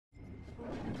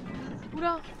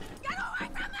Oula.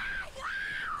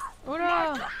 Oh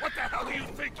là.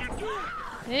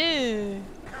 Eh.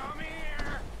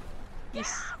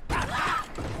 Yes.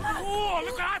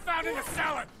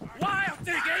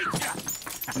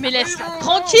 Mais laisse-la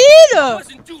tranquille.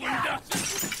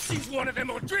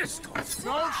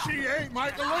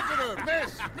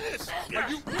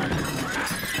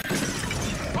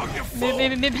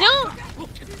 Mais bien.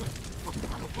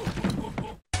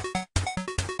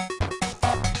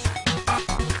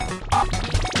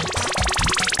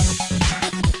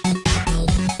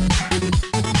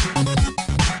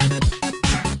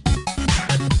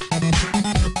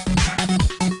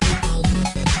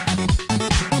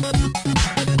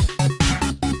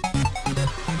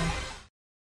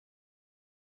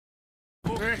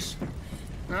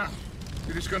 Now,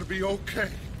 it is going to be okay.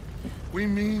 We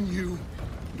mean you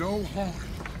no harm.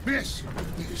 Miss.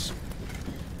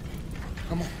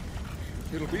 Come on.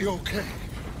 It'll be okay.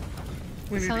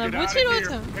 We need to get out of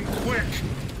here and quick.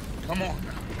 Come on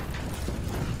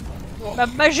now.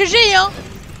 Bah GG hein.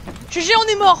 GG, on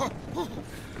est mort.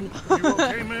 You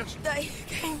okay, miss? They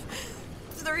came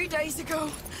 3 days ago.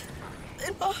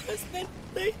 And my husband,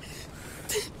 they...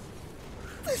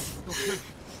 Okay.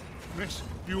 Miss,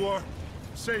 you are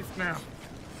safe now.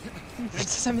 Putain,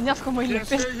 ça m'énerve comment il le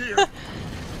fait.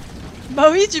 Bah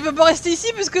oui, tu peux pas rester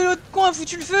ici parce que l'autre con a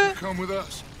foutu le feu.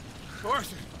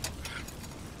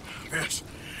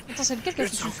 Attends, c'est lequel qui a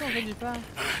foutu le feu en fait, j'ai pas...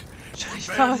 J'arrive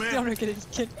pas à retenir lequel est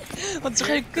lequel. On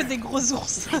dirait que des gros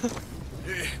ours.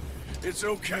 It's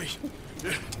okay.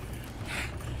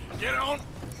 Get on.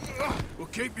 We'll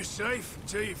keep you safe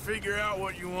until you figure out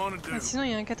what you want to do. Ah, sinon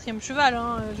il y a un 4e cheval,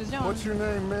 hein, je veux dire. What's your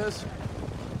name, miss?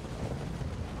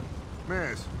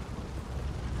 Miss.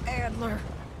 Adler.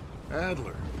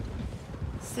 Adler.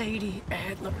 Sadie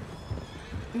Adler.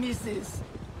 Mrs.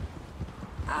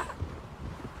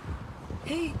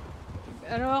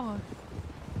 Alors,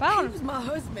 He parle. was my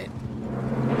husband.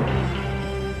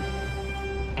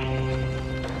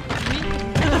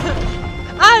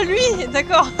 Ah lui,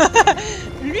 d'accord.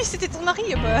 Lui c'était ton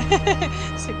mari, bah.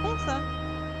 C'est con ça.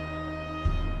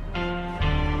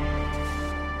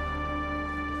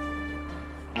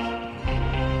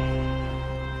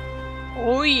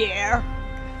 Oh yeah.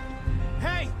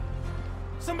 Hey,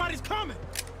 somebody's coming.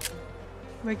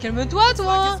 Mais calme-toi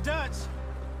toi.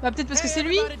 Bah peut-être parce que c'est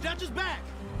lui.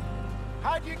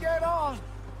 How'd you get on?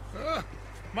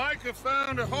 Micah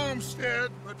found a homestead,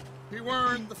 but he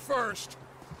weren't the first.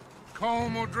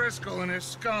 Colm O'Driscoll and his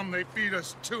scum, they beat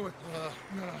us to it.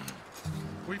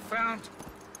 We found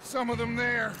some of them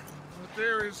there, but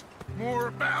there is more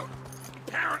about,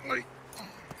 apparently.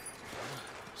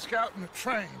 Scouting the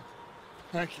train.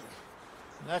 Thank you.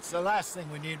 That's the last thing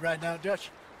we need right now,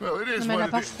 Dutch. Well, it is Mais elle a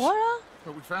what pas it is. froid là?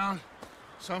 But we found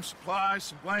some supplies,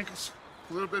 some blankets,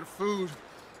 a little bit of food,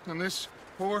 and this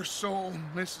poor soul,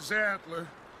 Mrs. Adler,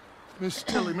 Miss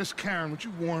Tilly, Miss Karen, would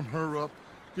you warm her up?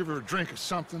 Give her a drink or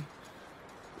something?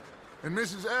 And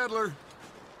Mrs. Adler,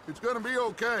 it's gonna be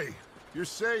okay. You're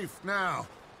safe now.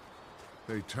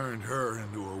 They turned her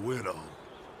into a widow.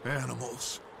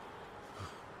 Animals.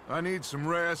 I need some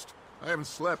rest. I haven't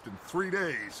slept in 3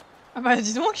 days. Ah bah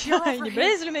dis donc, il est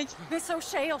balèze le mec. Miss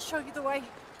O'Shea will show you the way.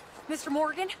 Mr.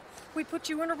 Morgan, we put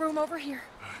you in a room over here.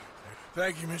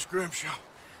 Thank you, Miss Grimshaw.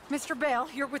 Mr. Bell,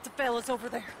 you're with the fellas over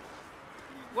there.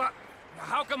 What?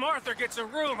 How come Arthur gets a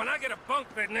room and I get a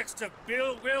bunk bed next to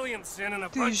Bill Williamson and a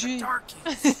bunch of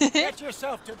darkies? Get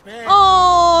yourself to bed.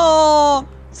 Oh,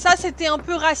 ça c'était un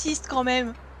peu raciste quand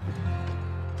même.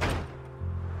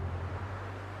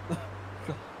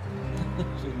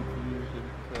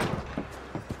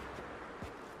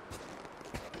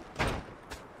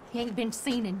 He ain't been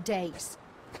seen in days.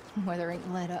 Weather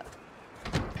ain't let up.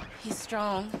 He's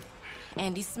strong,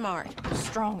 and he's smart.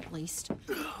 Strong, at least.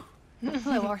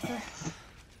 Hello, Arthur.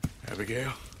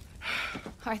 Abigail?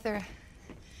 Arthur,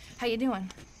 how you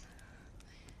doing?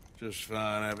 Just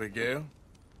fine, Abigail.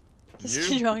 Qu'est-ce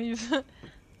qui lui arrive?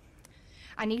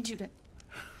 I need you to...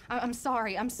 I'm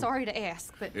sorry to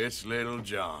ask, but... It's little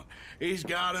John. He's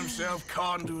got himself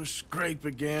caught into a scrape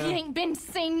again. He ain't been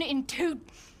seen in two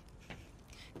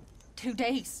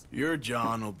days. Your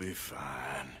John will be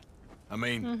fine. I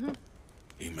mean,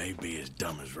 he may be as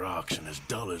dumb as rocks and as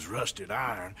dull as rusted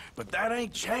iron, but that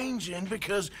ain't changing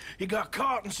because he got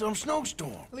caught in some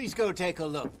snowstorm. Please go take a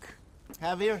look.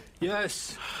 Javier?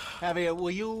 Yes. Javier, will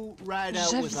you ride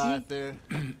out with Arthur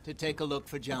to take a look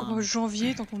for John? Oh,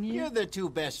 janvier, tant qu'on y You're est. the 2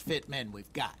 best fit men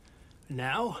we've got.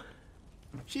 Now?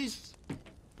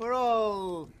 We're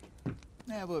all...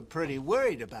 Yeah, we're pretty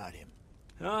worried about him.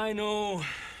 I know.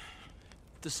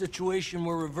 The situation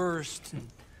were reversed.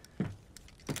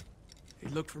 He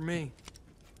looked for me.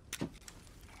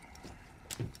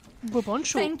 Beau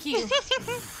poncho. Thank you.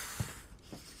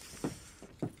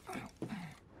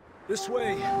 This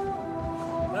way.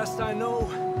 Last I know,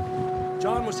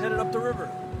 John was headed up the river.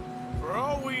 For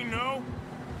all we know,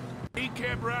 he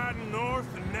kept riding north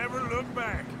and never looked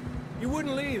back. He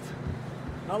wouldn't leave.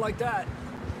 Not like that.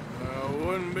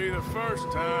 Wouldn't be the first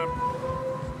time.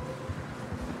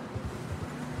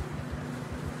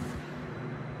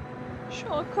 Je suis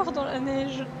encore dans la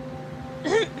neige.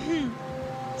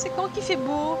 C'est quand qu'il fait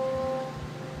beau?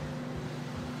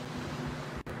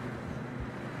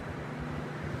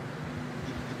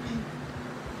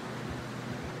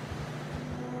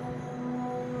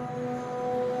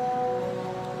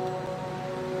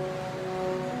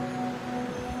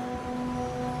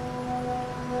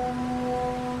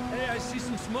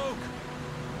 Smoke.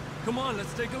 Come on,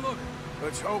 let's take a look.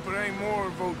 Let's hope it ain't more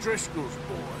of O'Driscoll's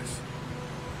boys.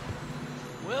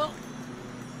 Well,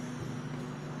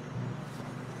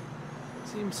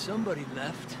 seems somebody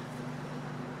left.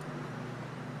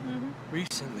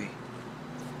 Recently.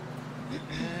 And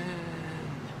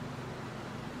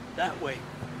that way.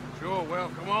 Sure, well,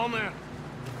 come on then.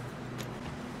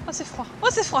 Oh, c'est froid. Oh,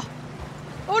 c'est froid.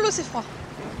 Oh, l'eau, c'est froid.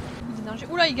 L'énergie.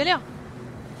 Oula, il galère.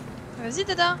 Vas-y,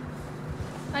 Dada.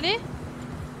 Allez.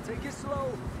 Take it slow.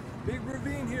 Big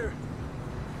ravine here.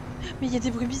 Mais il y a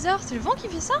des bruits bizarres. C'est le vent qui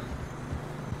fait ça?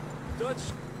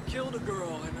 Dutch killed a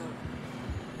girl in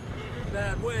a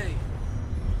bad way.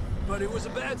 But it was a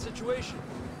bad situation.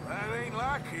 That ain't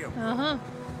like him.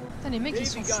 Putain, les mecs, ils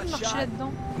sont fous de marcher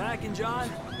là-dedans. Mac and John,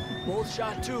 both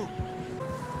shot too.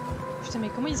 Putain, mais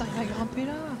comment ils arrivent à grimper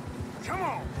là? Come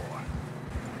on, boy.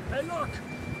 Hey, look!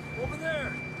 Over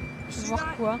there! You see Voir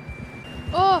that? quoi?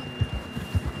 Oh!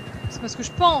 C'est parce que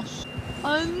je pense.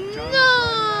 Oh non!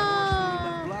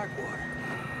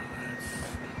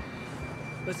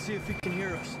 Let's see if he can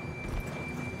hear us.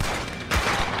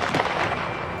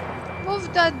 Pauvre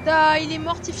Dada, il est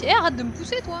mortifié. Eh, arrête de me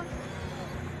pousser, toi.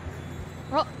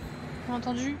 Oh, j'ai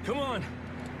entendu. Come on,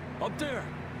 up there.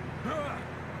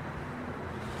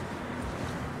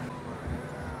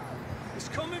 It's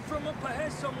coming from up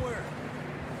ahead somewhere.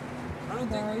 I don't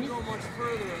think we can go much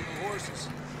further on the horses.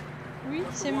 Oui,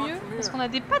 c'est mieux, parce qu'on a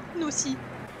des pattes nous aussi.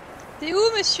 T'es où,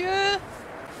 monsieur?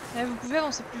 Vous pouvez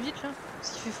avancer plus vite là,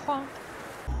 parce qu'il fait froid. Hein.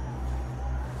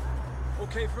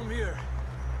 Okay, from here.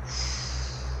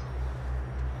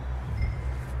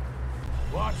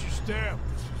 Watch your step.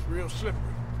 This is real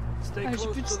slippery. Stay Ah, j'ai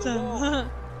close plus de to the stun. wall.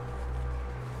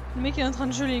 Le mec est en train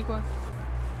de geler quoi.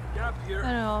 Gap here.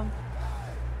 Alors,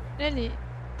 elle est.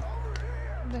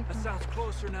 That D'accord. sounds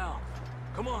closer now.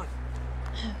 Come on.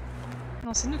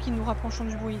 Non, c'est nous qui nous rapprochons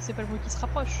du bruit, c'est pas le bruit qui se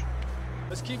rapproche.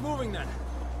 Let's keep moving then.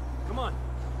 Come on.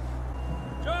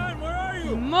 John, where are Il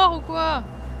est you? mort ou quoi?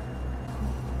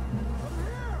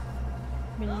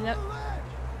 Mais il a.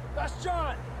 That's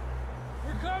John.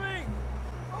 We're coming.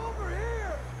 Over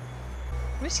here.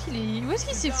 Où est-ce qu'il est? Où est-ce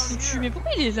qu'il s'est foutu? Mais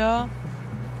pourquoi il est là?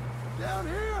 Down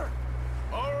here.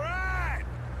 All right.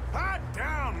 Hot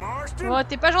down, Marston. Oh,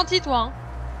 t'es pas gentil toi, hein.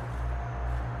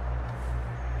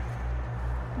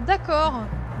 D'accord.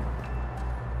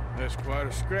 That's quite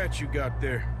a scratch you got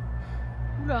there.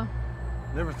 Oula.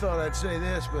 Never thought I'd say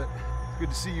this, but it's good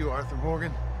to see you, Arthur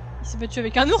Morgan. Il s'est battu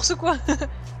avec un ours ou quoi?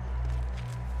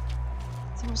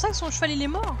 C'est pour ça que son cheval il est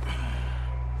mort.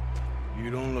 You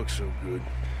don't look so good.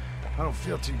 I don't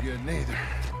feel too good neither.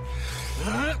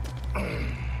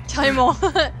 Carrément.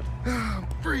 I'm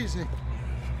freezing.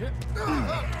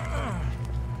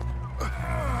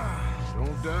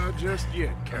 Don't die just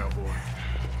yet, cowboy.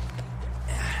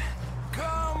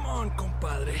 Come on,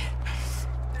 compadre.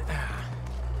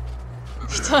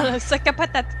 Putain, le sac à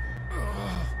patates.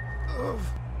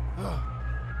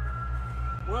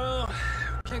 Well,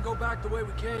 we can't go back the way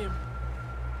we came.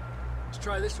 Let's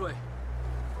try this way.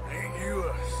 Ain't you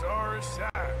a sorry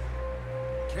sight?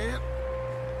 Can't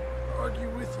argue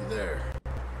with you there.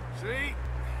 See?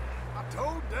 I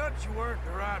told Dutch you weren't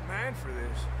the right man for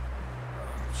this.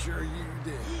 I'm sure you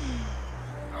did.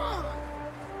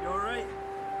 You alright?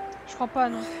 Je crois pas,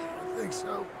 non. I think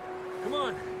so. Come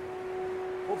on.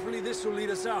 Hopefully this will lead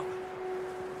us out.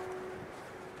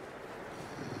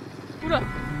 Oula.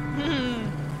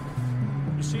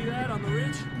 You see that on the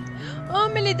ridge? Oh,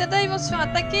 mais les dadas ils vont se faire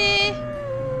attaquer.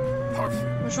 Perfect.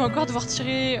 Je vais encore devoir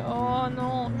tirer. Oh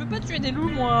non, je veux pas tuer des loups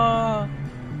moi.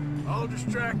 I'll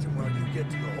distract him while you get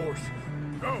to the horse.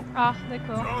 Go. Ah,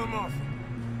 d'accord. Throw him off.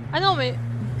 Ah non, mais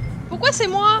pourquoi c'est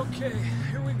moi? Okay,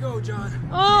 here we go, John.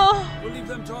 Oh. We'll leave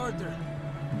them to Arthur.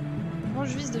 Bon,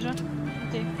 je vise déjà.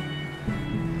 Ok.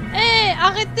 Hé,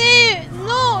 arrêtez!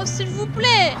 Non, s'il vous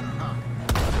plaît!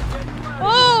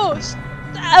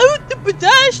 Out de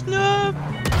potage, là.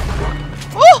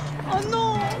 Oh! Oh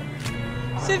non!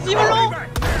 C'est violent!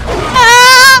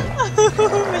 Ah!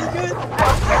 Oh my god!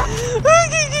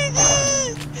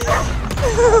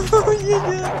 Oh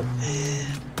yeah.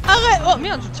 Arrête! Oh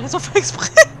merde, je tirais sans faire exprès!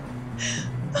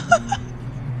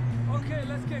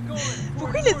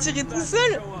 Pourquoi il a tiré tout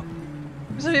seul?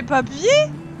 J'avais pas appuyé?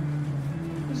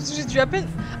 J'ai dû à peine...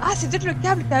 Ah, c'est peut-être le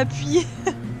câble qui a appuyé.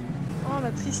 Oh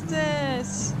la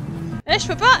tristesse. Eh, je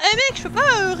peux pas... Eh mec, je peux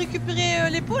pas récupérer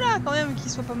les pots là, quand même,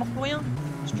 qu'ils soient pas morts pour rien.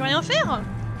 Je peux rien faire.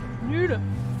 Nul.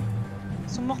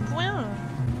 Ils sont morts pour rien là.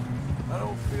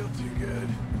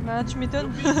 Bah, tu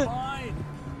m'étonnes.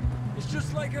 It's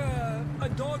just like a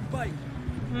dog bite.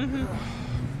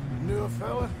 Knew a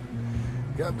fella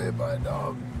got bit by a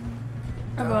dog.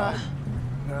 Ah bah.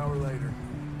 An hour later.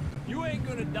 You ain't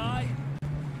gonna die.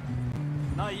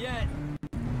 Not yet.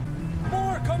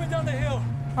 More coming down the hill.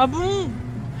 Ah bon?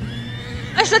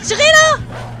 Ah, je dois tirer là?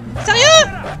 Sérieux?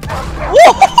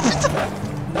 Oh putain!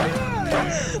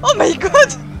 Oh my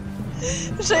god!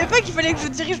 Je savais pas qu'il fallait que je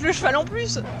dirige le cheval en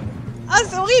plus. Ah,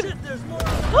 c'est horrible!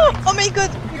 Oh my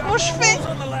god! Mais comment je fais?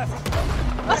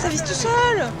 Ah, ça vise tout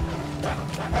seul!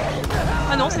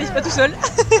 Ah non, ça vise pas tout seul.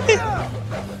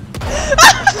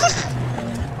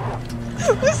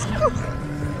 Au secours!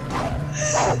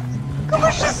 Comment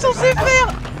je suis censée faire?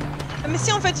 Ah, mais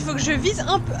si, en fait, il faut que je vise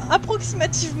un peu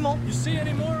approximativement. You see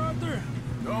any more, Arthur?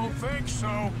 Don't think so.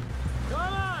 Come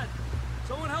on!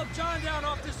 Someone help John down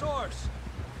off this horse.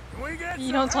 Can we get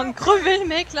Il est en train de crever le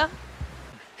mec là.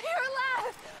 You're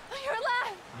alive! You're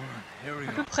alive! Here we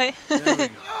À go. peu près.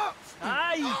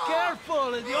 Ay,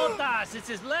 careful, idiotas! It's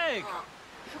his leg!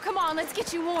 Come on, let's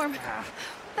get you warm.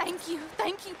 Thank you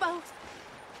both.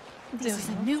 This is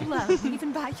a new love,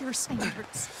 even by your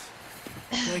standards.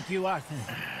 Thank you, Arthur.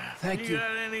 Thank you. You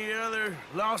got any other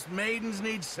lost maidens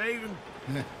need saving?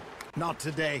 Not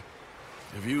today.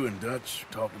 Have you and Dutch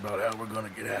talked about how we're gonna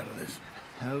get out of this?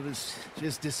 I was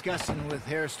just discussing with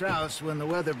Herr Strauss when the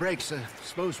weather breaks. I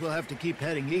suppose we'll have to keep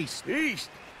heading east. East?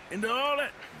 Into all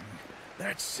that...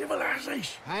 That's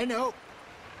civilization. I know.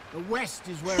 The west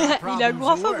is where our Il a problems gros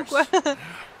are faim ou worse. quoi?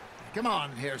 Come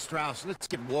on, Herr Strauss, let's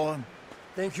get warm.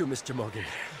 Thank you, Mr. Morgan.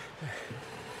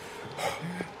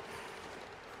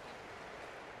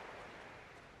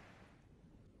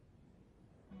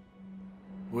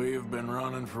 We have been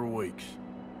running for weeks.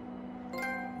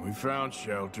 We found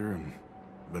shelter and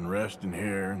been resting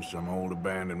here in some old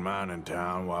abandoned mining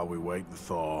town while we wait the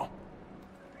thaw.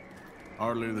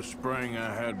 Hardly the spring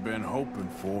I had been hoping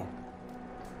for.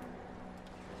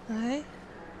 Ouais.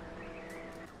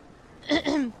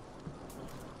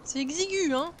 C'est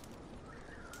exigu, hein?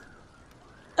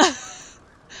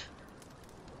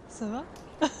 Ça va?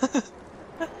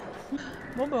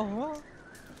 Bon bah au revoir.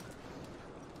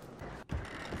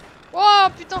 Oh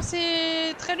putain,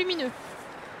 c'est très lumineux.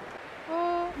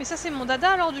 Oh, mais ça c'est mon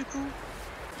dada alors du coup.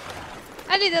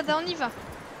 Allez dada, on y va.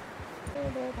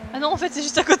 Ah non, en fait c'est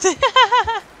juste à côté.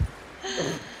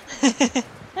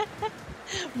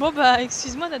 Bon bah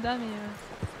excuse-moi dada, mais...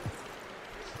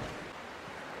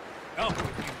 Welcome,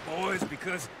 you boys,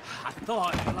 because I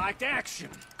thought you liked action.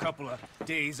 Couple of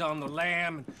days on the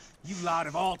lam, and you lot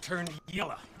have all turned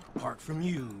yellow. Apart from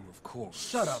you, of course.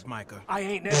 Shut up, Micah. I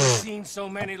ain't never seen so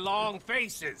many long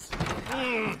faces.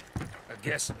 I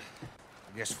guess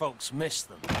folks miss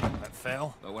them. That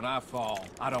fell. But when I fall,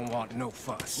 I don't want no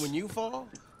fuss. When you fall,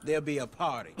 there'll be a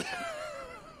party.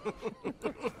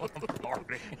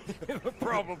 Party.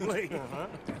 Probably.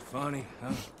 Funny,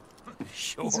 huh?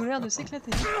 Sure. Ils ont l'air de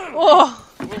s'éclater. Oh!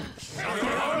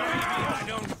 I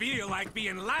don't feel like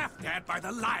being laughed at by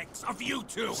the likes of you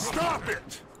two. Stop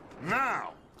it!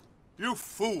 Now! You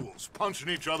fools punching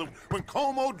each other when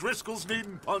Como Driscoll's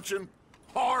needing punching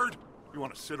hard. You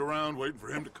want to sit around waiting for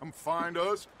him to come find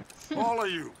us? All of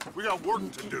you, we got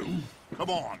work to do.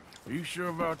 Come on. Are you sure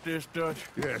about this, Dutch?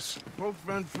 Yes. Folks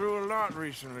been through a lot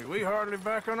recently. We hardly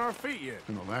back on our feet yet.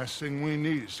 And the last thing we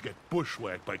need is to get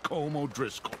bushwhacked by Como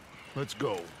Driscoll. Let's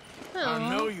go. I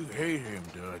know you hate him,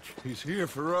 Dutch. He's here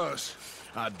for us.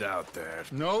 I doubt that.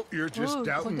 No, you're just Oh,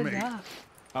 doubting gros me. dada.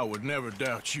 I would never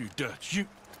doubt you, Dutch.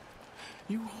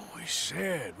 You always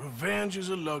said revenge is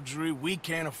a luxury we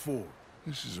can't afford.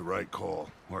 This is the right call,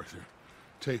 Arthur.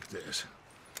 Take this.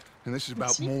 And this is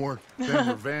about Merci. more than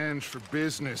revenge for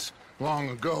business long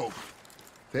ago.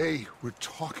 They were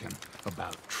talking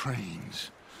about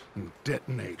trains and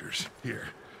detonators here.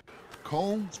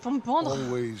 Colm Je peux me pendre.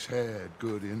 always had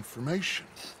good information.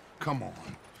 Come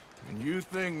on. And you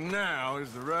think now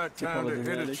is the right time to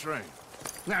hit a train?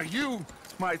 Now you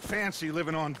might fancy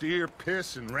living on deer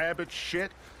piss and rabbit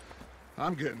shit,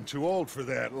 I'm getting too old for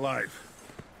that life.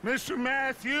 Mr.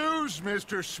 Matthews,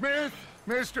 Mr. Smith,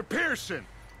 Mr. Pearson,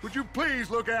 would you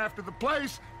please look after the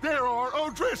place? There are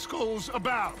O'Driscolls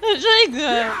about. Il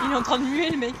est en train de muer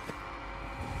le mec.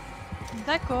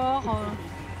 D'accord.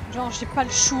 Genre j'ai pas le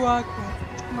choix quoi.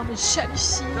 Non mais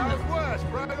j'hallucine. Southwest,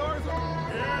 right, Arthur?